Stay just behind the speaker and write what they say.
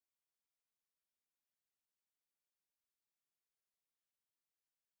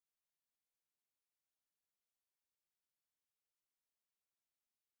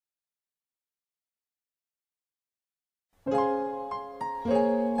How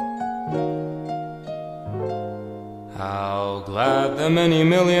glad the many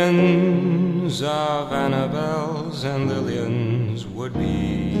millions of Annabelles and Lillians would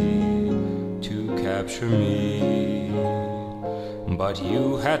be to capture me. But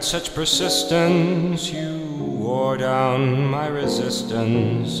you had such persistence, you wore down my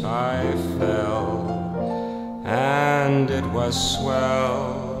resistance. I fell, and it was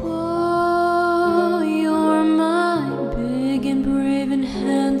swell. Oh, you're my big and brave and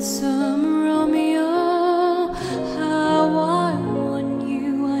handsome Romeo. How I won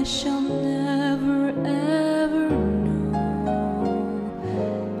you I shall never ever know.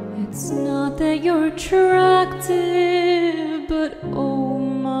 It's not that you're attractive, but oh,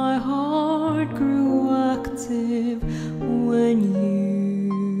 my heart grew active when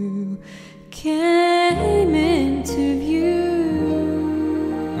you came into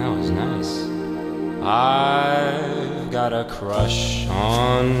view. That was nice. I've got a crush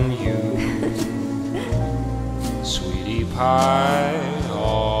on you, sweetie pie,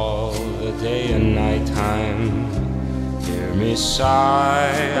 all the day and night time. Hear me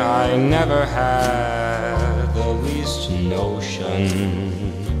sigh, I never had the least notion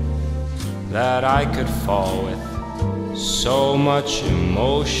that I could fall with so much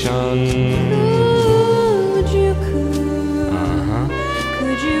emotion. Could you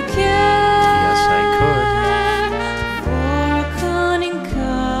care? Yes, I could. For a cunning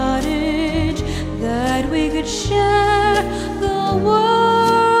cottage that we could share. The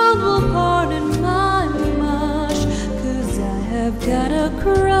world will pardon my mush, 'cause I have got a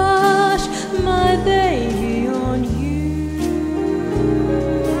crush, my baby, on you.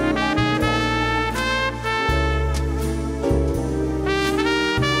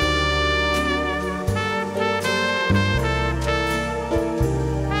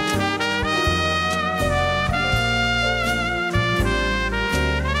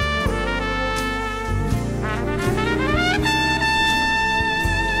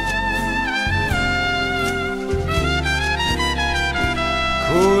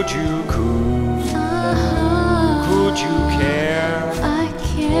 Could you care? I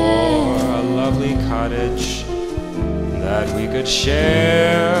care. For a lovely cottage that we could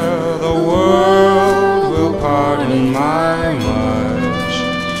share. The world will pardon my much,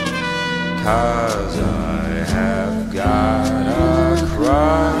 'cause I have got a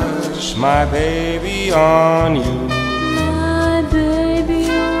crush, my baby, on you. My baby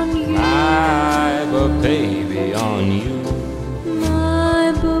on you. My baby on you.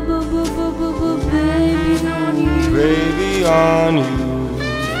 My baby on you. Baby on you.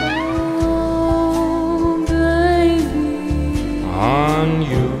 Oh, baby. On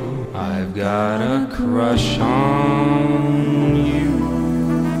you. I've got a crush on you.